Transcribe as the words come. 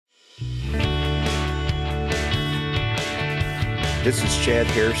This is Chad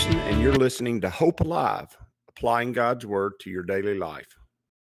Harrison, and you're listening to Hope Alive, applying God's Word to your daily life.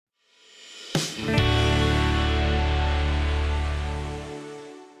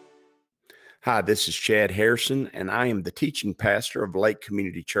 Hi, this is Chad Harrison, and I am the teaching pastor of Lake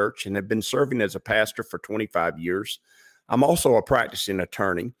Community Church and have been serving as a pastor for 25 years. I'm also a practicing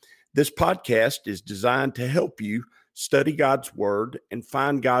attorney. This podcast is designed to help you study God's Word and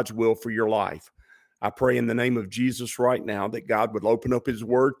find God's will for your life. I pray in the name of Jesus right now that God would open up His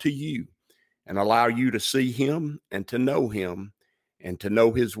Word to you and allow you to see Him and to know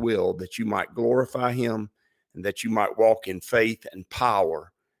His will, that you might glorify Him and that you might walk in faith and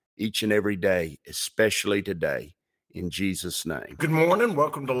power each and every day, especially today, in Jesus' name. Good morning.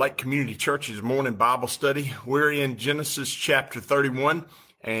 Welcome to Lake Community Church's morning Bible study. We're in Genesis chapter 31,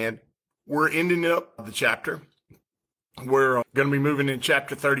 and we're ending up the chapter. We're going to be moving in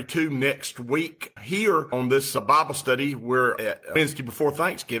chapter 32 next week. Here on this Bible study, we're at Wednesday before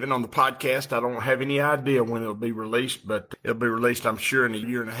Thanksgiving on the podcast. I don't have any idea when it'll be released, but it'll be released, I'm sure, in a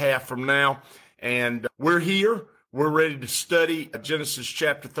year and a half from now. And we're here. We're ready to study Genesis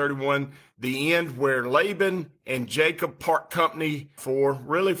chapter 31, the end where Laban and Jacob part company for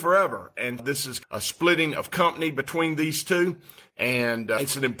really forever. And this is a splitting of company between these two. And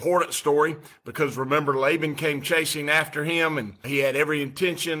it's an important story because remember, Laban came chasing after him and he had every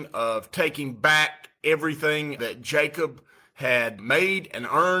intention of taking back everything that Jacob had made and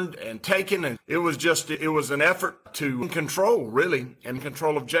earned and taken. And it was an effort to control, really, and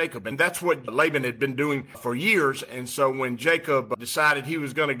control of Jacob. And that's what Laban had been doing for years. And so when Jacob decided he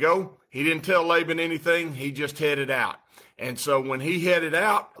was going to go, he didn't tell Laban anything. He just headed out. And so when he headed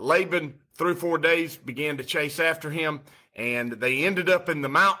out, Laban, 3 or 4 days, began to chase after him. And they ended up in the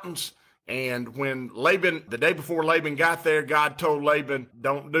mountains. And when the day before Laban got there, God told Laban,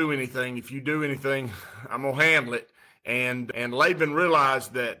 don't do anything. If you do anything, I'm going to handle it. And Laban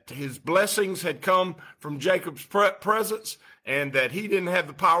realized that his blessings had come from Jacob's presence and that he didn't have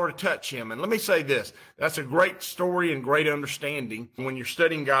the power to touch him. And let me say this, that's a great story and great understanding when you're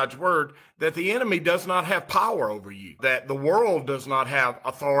studying God's Word, that the enemy does not have power over you, that the world does not have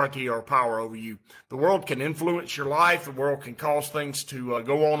authority or power over you. The world can influence your life. The world can cause things to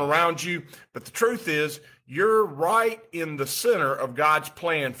go on around you. But the truth is, you're right in the center of God's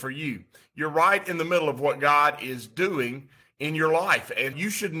plan for you. You're right in the middle of what God is doing in your life. And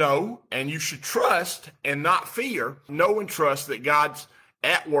you should know and you should trust and not fear. Know and trust that God's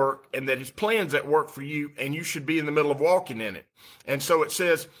at work and that His plan's at work for you, and you should be in the middle of walking in it. And so it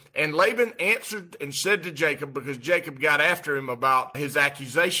says, and Laban answered and said to Jacob, because Jacob got after him about his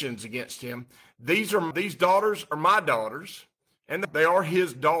accusations against him, these daughters are my daughters, and they are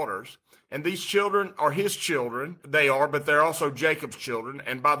his daughters. And these children are his children. They are, but they're also Jacob's children.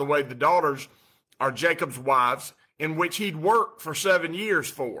 And by the way, the daughters are Jacob's wives, in which he'd worked for 7 years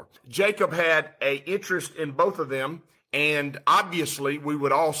for. Jacob had an interest in both of them. And obviously, we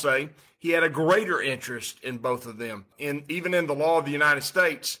would all say he had a greater interest in both of them. Even in the law of the United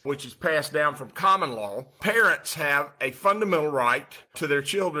States, which is passed down from common law, parents have a fundamental right to their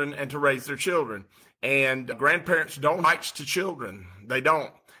children and to raise their children. And grandparents don't have rights to children. They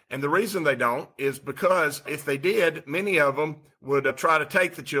don't. And the reason they don't is because if they did, many of them would try to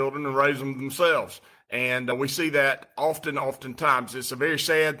take the children and raise them themselves. And we see that oftentimes. It's a very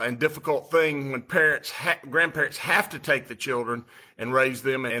sad and difficult thing when grandparents have to take the children and raise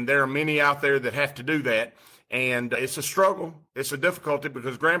them. And there are many out there that have to do that. And it's a struggle. It's a difficulty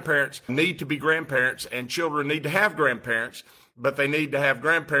because grandparents need to be grandparents and children need to have grandparents, but they need to have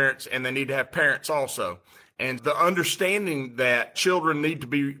grandparents and they need to have parents also. And the understanding that children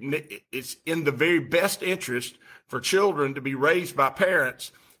it's in the very best interest for children to be raised by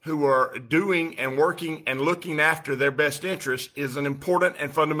parents who are doing and working and looking after their best interest is an important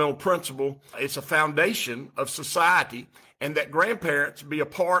and fundamental principle. It's a foundation of society, and that grandparents be a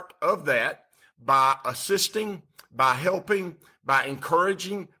part of that by assisting, by helping, by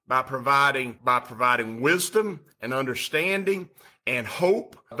encouraging, by providing wisdom and understanding and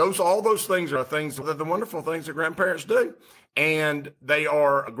hope. All those things are things that the wonderful things that grandparents do. And they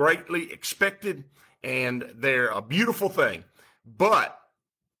are greatly expected and they're a beautiful thing. But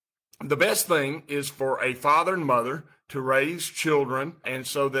the best thing is for a father and mother to raise children and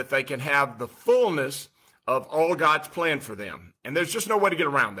so that they can have the fullness of all God's plan for them. And there's just no way to get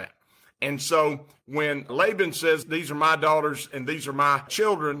around that. And so when Laban says, these are my daughters and these are my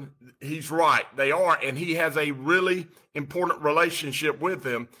children, he's right. They are. And he has a really important relationship with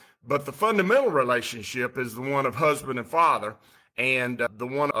them. But the fundamental relationship is the one of husband and father and the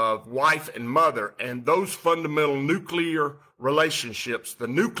one of wife and mother. And those fundamental nuclear relationships, the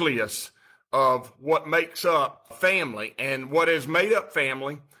nucleus of what makes up family and what has made up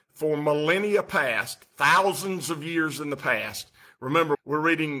family for millennia past, thousands of years in the past. Remember, we're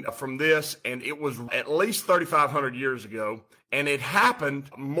reading from this, and it was at least 3,500 years ago, and it happened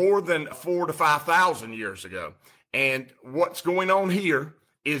more than 4,000 to 5,000 years ago. And what's going on here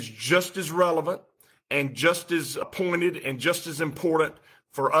is just as relevant and just as pointed and just as important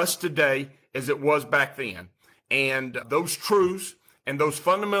for us today as it was back then. And those truths and those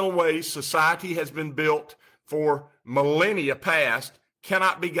fundamental ways society has been built for millennia past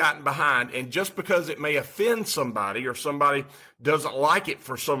cannot be gotten behind. And just because it may offend somebody or somebody doesn't like it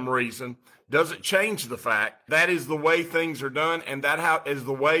for some reason, doesn't change the fact that is the way things are done, and that is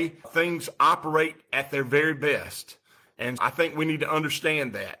the way things operate at their very best. And I think we need to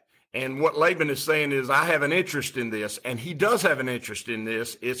understand that. And what Laban is saying is, I have an interest in this, and he does have an interest in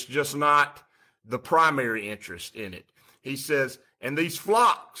this. It's just not the primary interest in it. He says, and these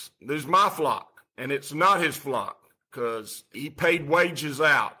flocks, there's my flock, and it's not his flock, because he paid wages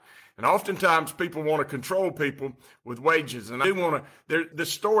out. And oftentimes people want to control people with wages. And I want to,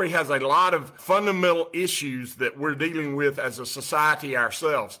 this story has a lot of fundamental issues that we're dealing with as a society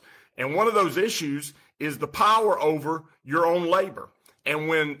ourselves. And one of those issues is the power over your own labor. And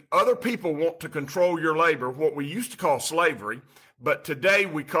when other people want to control your labor, what we used to call slavery, but today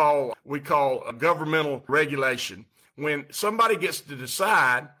we call a governmental regulation. When somebody gets to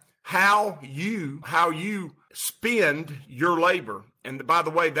decide how you spend your labor. And by the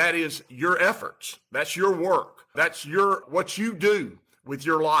way, that is your efforts. That's your work. That's what you do with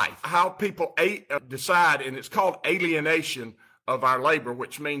your life. How people decide, and it's called alienation of our labor,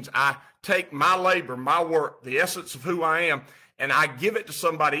 which means I take my labor, my work, the essence of who I am, and I give it to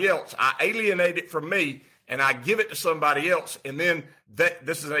somebody else. I alienate it from me, and I give it to somebody else, and then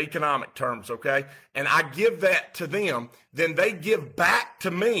this is economic terms, okay? And I give that to them, then they give back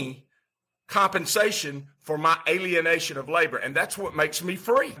to me compensation for my alienation of labor. And that's what makes me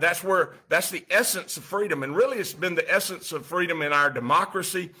free. That's the essence of freedom. And really, it's been the essence of freedom in our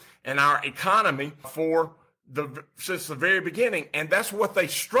democracy and our economy since the very beginning. And that's what they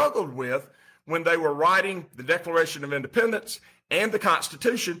struggled with when they were writing the Declaration of Independence and the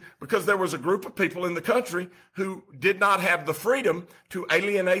Constitution, because there was a group of people in the country who did not have the freedom to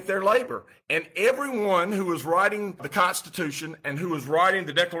alienate their labor. And everyone who was writing the Constitution and who was writing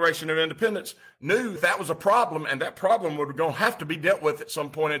the Declaration of Independence knew that was a problem, and that problem was going to have to be dealt with at some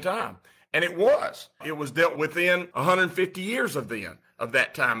point in time. And it was. It was dealt within 150 years of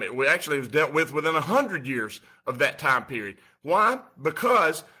that time. It was dealt with within 100 years of that time period. Why?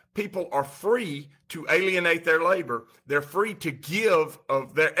 Because people are free to alienate their labor. They're free to give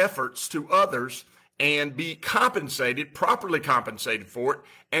of their efforts to others and be compensated, properly compensated for it,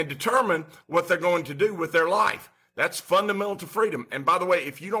 and determine what they're going to do with their life. That's fundamental to freedom. And by the way,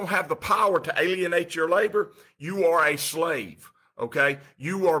 if you don't have the power to alienate your labor, you are a slave, okay?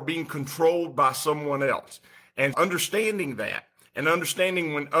 You are being controlled by someone else. And understanding that, and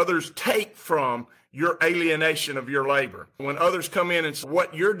understanding when others take from your alienation of your labor, when others come in and say,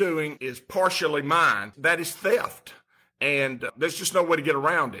 what you're doing is partially mine, that is theft. And there's just no way to get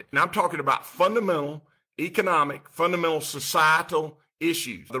around it. And I'm talking about fundamental economic, fundamental societal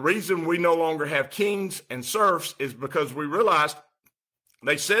issues. The reason we no longer have kings and serfs is because we realized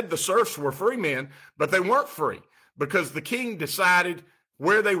they said the serfs were free men, but they weren't free because the king decided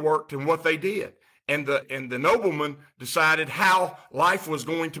where they worked and what they did. And the nobleman decided how life was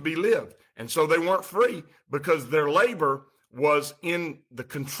going to be lived. And so they weren't free because their labor was in the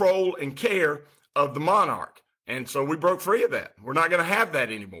control and care of the monarch. And so we broke free of that. We're not going to have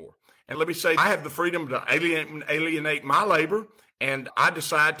that anymore. And let me say, I have the freedom to alienate my labor, and I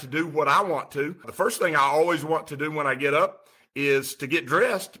decide to do what I want to. The first thing I always want to do when I get up is to get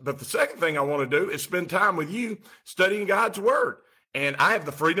dressed. But the second thing I want to do is spend time with you studying God's word. And I have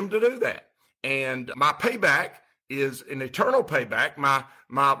the freedom to do that. And my payback is an eternal payback.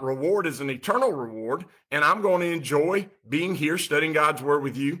 My reward is an eternal reward. And I'm going to enjoy being here studying God's word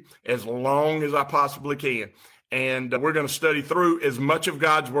with you as long as I possibly can. And we're going to study through as much of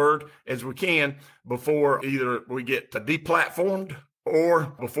God's word as we can before either we get deplatformed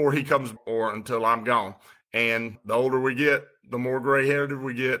or before he comes or until I'm gone. And the older we get, the more gray-haired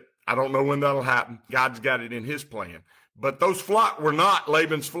we get. I don't know when that'll happen. God's got it in his plan. But those flock were not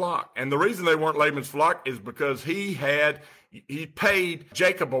Laban's flock. And the reason they weren't Laban's flock is because he paid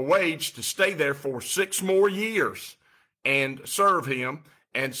Jacob a wage to stay there for 6 more years and serve him.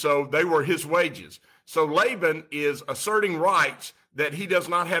 And so they were his wages. So Laban is asserting rights that he does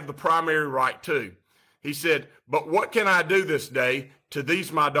not have the primary right to. He said, but what can I do this day to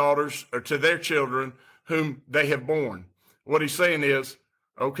these my daughters or to their children whom they have borne? What he's saying is,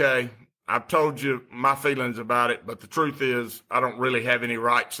 okay, I've told you my feelings about it, but the truth is I don't really have any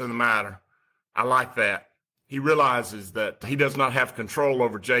rights in the matter. I like that. He realizes that he does not have control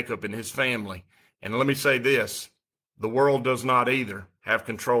over Jacob and his family. And let me say this, the world does not either have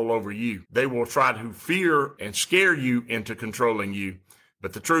control over you. They will try to fear and scare you into controlling you.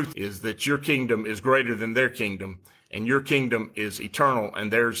 But the truth is that your kingdom is greater than their kingdom, and your kingdom is eternal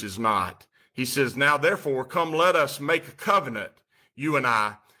and theirs is not. He says, now therefore, come, let us make a covenant, you and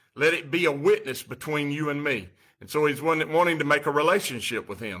I. Let it be a witness between you and me. And so he's wanting to make a relationship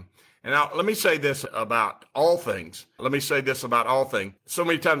with him. And now let me say this about all things. So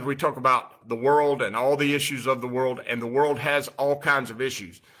many times we talk about the world and all the issues of the world, and the world has all kinds of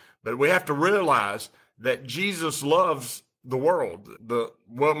issues. But we have to realize that Jesus loves the world. The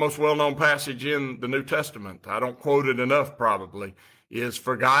most well-known passage in the New Testament, I don't quote it enough probably, is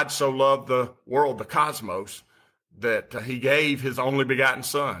for God so loved the world, the cosmos, that he gave his only begotten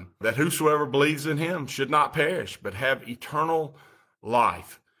son, that whosoever believes in him should not perish, but have eternal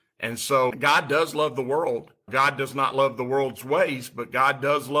life. And so God does love the world. God does not love the world's ways, but God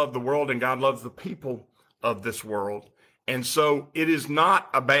does love the world, and God loves the people of this world. And so it is not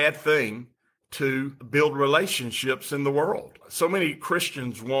a bad thing to build relationships in the world. So many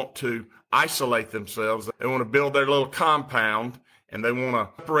Christians want to isolate themselves. They want to build their little compound, and they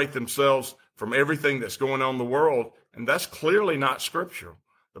want to separate themselves from everything that's going on in the world. And that's clearly not scriptural.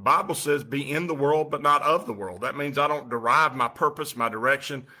 The Bible says, be in the world, but not of the world. That means I don't derive my purpose, my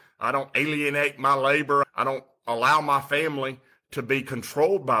direction. I don't alienate my labor. I don't allow my family to be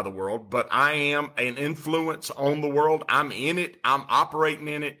controlled by the world, but I am an influence on the world. I'm in it. I'm operating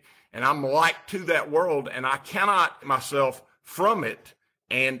in it, and I'm like to that world, and I cannot myself from it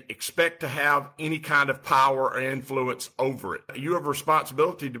and expect to have any kind of power or influence over it. You have a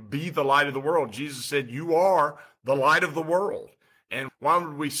responsibility to be the light of the world. Jesus said, you are the light of the world. And why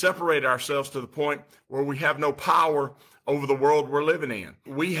would we separate ourselves to the point where we have no power over the world we're living in?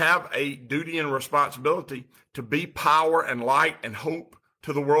 We have a duty and responsibility to be power and light and hope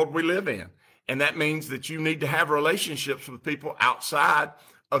to the world we live in. And that means that you need to have relationships with people outside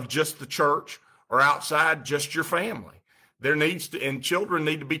of just the church or outside just your family. And children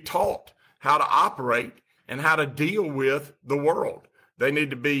need to be taught how to operate and how to deal with the world. They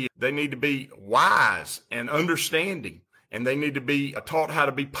need to be wise and understanding, and they need to be taught how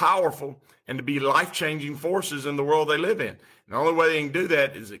to be powerful and to be life-changing forces in the world they live in. And the only way they can do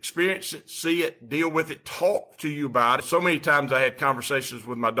that is experience it, see it, deal with it, talk to you about it. So many times I had conversations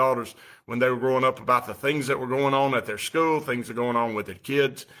with my daughters when they were growing up about the things that were going on at their school, things that were going on with their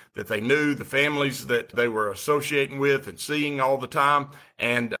kids that they knew, the families that they were associating with and seeing all the time.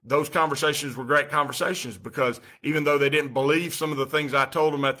 And those conversations were great conversations, because even though they didn't believe some of the things I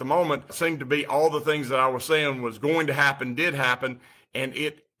told them at the moment, it seemed to be all the things that I was saying was going to happen, did happen. And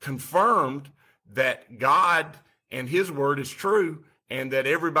it confirmed that God and his word is true, and that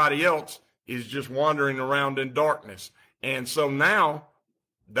everybody else is just wandering around in darkness. And so now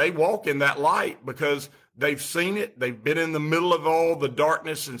they walk in that light because they've seen it. They've been in the middle of all the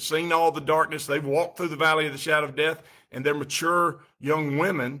darkness and seen all the darkness. They've walked through the valley of the shadow of death, and they're mature young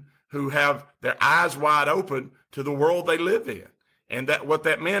women who have their eyes wide open to the world they live in. And that what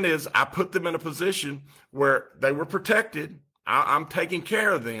that meant is I put them in a position where they were protected. I'm taking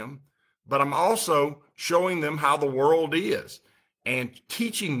care of them, but I'm also showing them how the world is and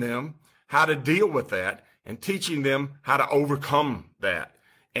teaching them how to deal with that and teaching them how to overcome that.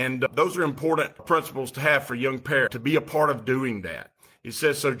 And those are important principles to have for young parents, to be a part of doing that. He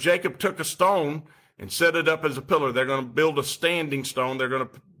says, so Jacob took a stone and set it up as a pillar. They're going to build a standing stone. They're going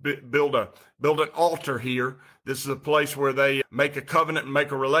to build an altar here. This is a place where they make a covenant and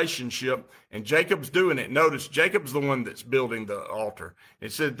make a relationship. And Jacob's doing it. Notice Jacob's the one that's building the altar.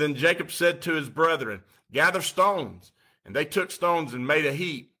 It said, then Jacob said to his brethren, gather stones. And they took stones and made a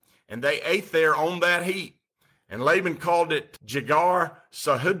heap. And they ate there on that heap. And Laban called it Jegar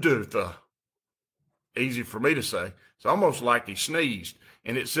Sahadutha. Easy for me to say. It's almost like he sneezed.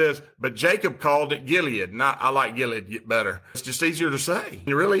 And it says, but Jacob called it Gilead. I like Gilead better. It's just easier to say.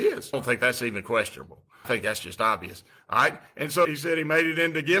 It really is. I don't think that's even questionable. I think that's just obvious. All right. And so he said he made it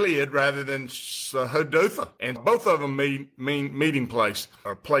into Gilead rather than Sahadutha. And both of them mean meeting place,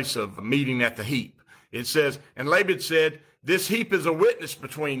 or place of meeting at the heap. It says, and Laban said, this heap is a witness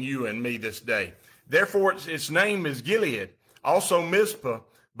between you and me this day. Therefore, its name is Gilead, also Mizpah,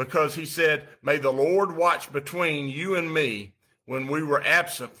 because he said, may the Lord watch between you and me when we were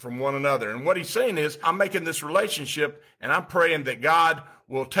absent from one another. And what he's saying is, I'm making this relationship, and I'm praying that God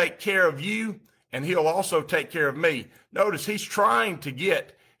will take care of you, and he'll also take care of me. Notice he's trying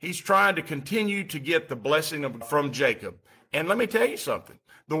to continue to get the blessing from Jacob. And let me tell you something.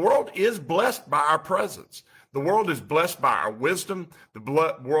 The world is blessed by our presence. The world is blessed by our wisdom. The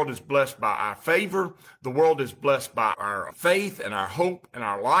world is blessed by our favor. The world is blessed by our faith and our hope and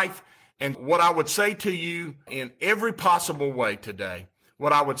our life. And what I would say to you in every possible way today,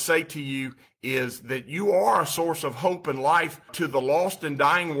 what I would say to you is that you are a source of hope and life to the lost and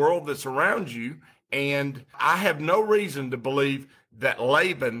dying world that's around you. And I have no reason to believe that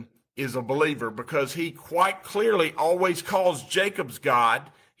Laban is a believer, because he quite clearly always calls Jacob's God.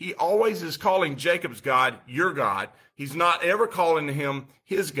 He always is calling Jacob's God your God. He's not ever calling him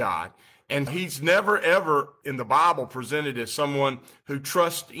his God. And he's never, ever in the Bible presented as someone who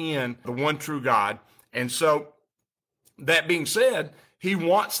trusts in the one true God. And so that being said, he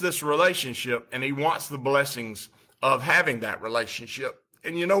wants this relationship and he wants the blessings of having that relationship.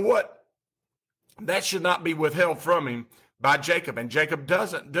 And you know what? That should not be withheld from him by Jacob. And Jacob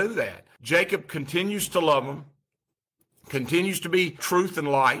doesn't do that. Jacob continues to love him, continues to be truth and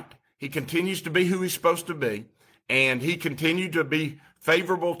light. He continues to be who he's supposed to be. And he continued to be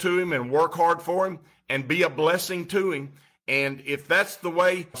favorable to him and work hard for him and be a blessing to him. And if that's the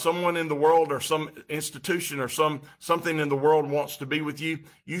way someone in the world or some institution or something in the world wants to be with you,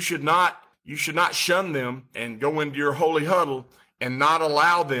 you should not shun them and go into your holy huddle and not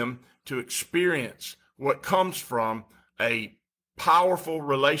allow them to experience what comes from a powerful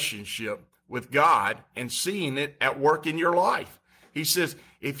relationship with God and seeing it at work in your life. He says,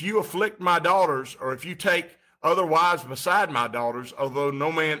 if you afflict my daughters, or if you take other wives beside my daughters, although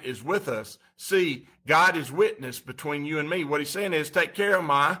no man is with us, see, God is witness between you and me. What he's saying is, take care of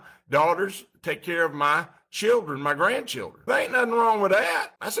my daughters, take care of my children, my grandchildren. There ain't nothing wrong with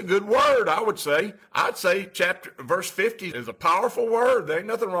that. That's a good word, I would say. I'd say verse 50 is a powerful word. There ain't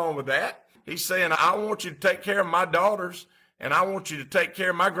nothing wrong with that. He's saying, I want you to take care of my daughters, and I want you to take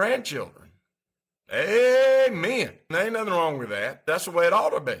care of my grandchildren. Amen. There ain't nothing wrong with that. That's the way it ought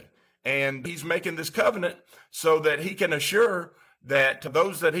to be. And he's making this covenant so that he can assure that to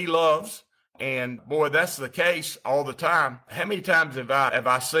those that he loves, and boy, that's the case all the time. How many times have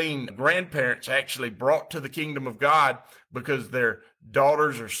I seen grandparents actually brought to the kingdom of God because their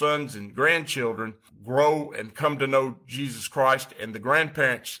daughters or sons and grandchildren grow and come to know Jesus Christ, and the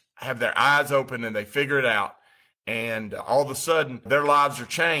grandparents have their eyes open and they figure it out, and all of a sudden their lives are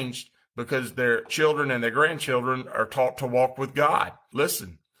changed because their children and their grandchildren are taught to walk with God.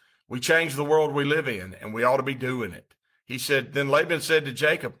 Listen, we change the world we live in, and we ought to be doing it. He said, then Laban said to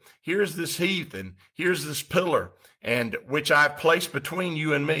Jacob, here's this heap, and here's this pillar, and which I've placed between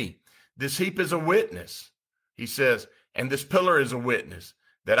you and me. This heap is a witness, he says, and this pillar is a witness,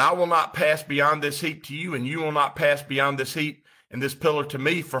 that I will not pass beyond this heap to you, and you will not pass beyond this heap and this pillar to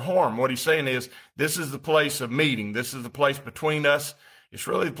me for harm. What he's saying is, this is the place of meeting. This is the place between us. It's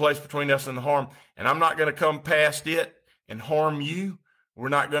really the place between us and the harm, and I'm not going to come past it and harm you. We're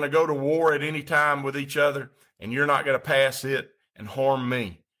not going to go to war at any time with each other, and you're not going to pass it and harm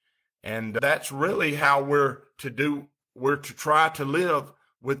me. And that's really how we're to try to live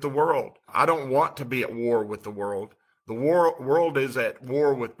with the world. I don't want to be at war with the world. The world is at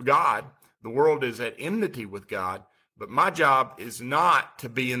war with God. The world is at enmity with God. But my job is not to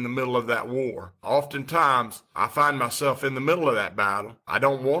be in the middle of that war. Oftentimes, I find myself in the middle of that battle. I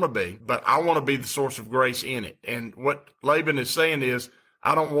don't want to be, but I want to be the source of grace in it. And what Laban is saying is,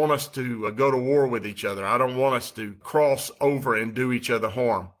 I don't want us to go to war with each other. I don't want us to cross over and do each other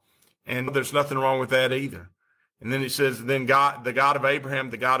harm. And there's nothing wrong with that either. And then it says, then God, the God of Abraham,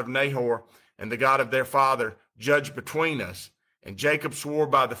 the God of Nahor, and the God of their father judged between us. And Jacob swore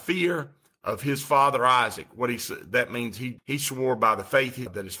by the fear of his father Isaac. That means he swore by the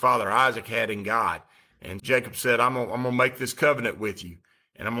faith that his father Isaac had in God. And Jacob said, I'm gonna make this covenant with you,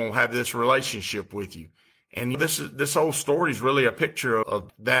 and I'm gonna have this relationship with you. And this whole story is really a picture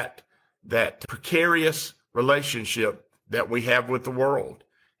of that precarious relationship that we have with the world.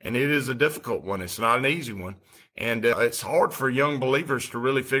 And it is a difficult one. It's not an easy one. And it's hard for young believers to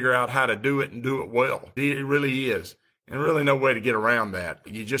really figure out how to do it and do it well. It really is. And really no way to get around that.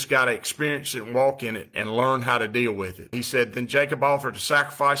 You just got to experience it and walk in it and learn how to deal with it. He said, then Jacob offered a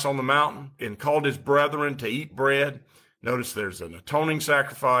sacrifice on the mountain and called his brethren to eat bread. Notice there's an atoning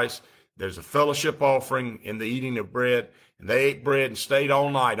sacrifice. There's a fellowship offering in the eating of bread. And they ate bread and stayed all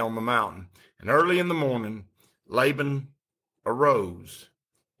night on the mountain. And early in the morning, Laban arose,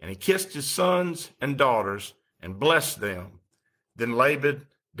 and he kissed his sons and daughters and blessed them. Then Laban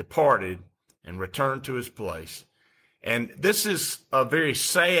departed and returned to his place. And this is a very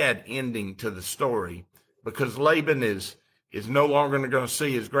sad ending to the story, because Laban is no longer going to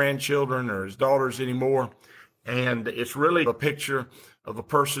see his grandchildren or his daughters anymore. And it's really a picture of a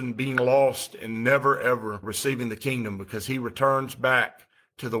person being lost and never, ever receiving the kingdom, because he returns back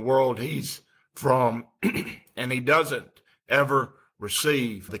to the world he's from, and he doesn't ever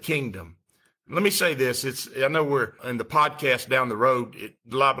receive the kingdom. Let me say this. I know we're in the podcast down the road. It's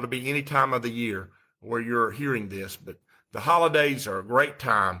liable to be any time of the year where you're hearing this, but the holidays are a great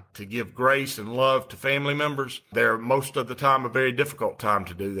time to give grace and love to family members. They're most of the time a very difficult time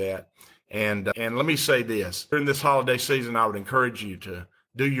to do that. And let me say this. During this holiday season, I would encourage you to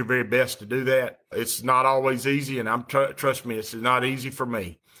do your very best to do that. It's not always easy, and trust me, it's not easy for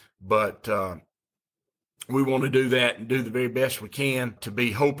me. But we want to do that and do the very best we can to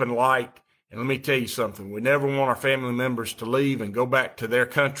be hope and light. And let me tell you something. We never want our family members to leave and go back to their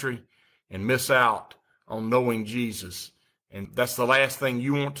country and miss out on knowing Jesus. And that's the last thing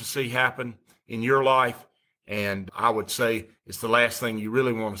you want to see happen in your life. And I would say it's the last thing you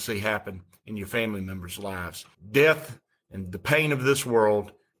really want to see happen in your family members' lives. Death and the pain of this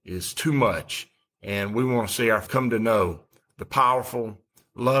world is too much. And we want to see our come to know the powerful,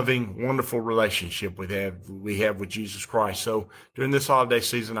 loving, wonderful relationship we have with Jesus Christ. So during this holiday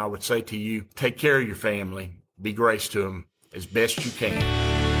season, I would say to you, take care of your family, be grace to them as best you can.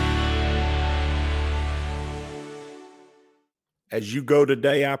 As you go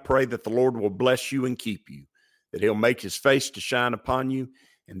today, I pray that the Lord will bless you and keep you, that he'll make his face to shine upon you,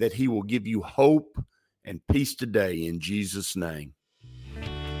 and that he will give you hope and peace today in Jesus' name.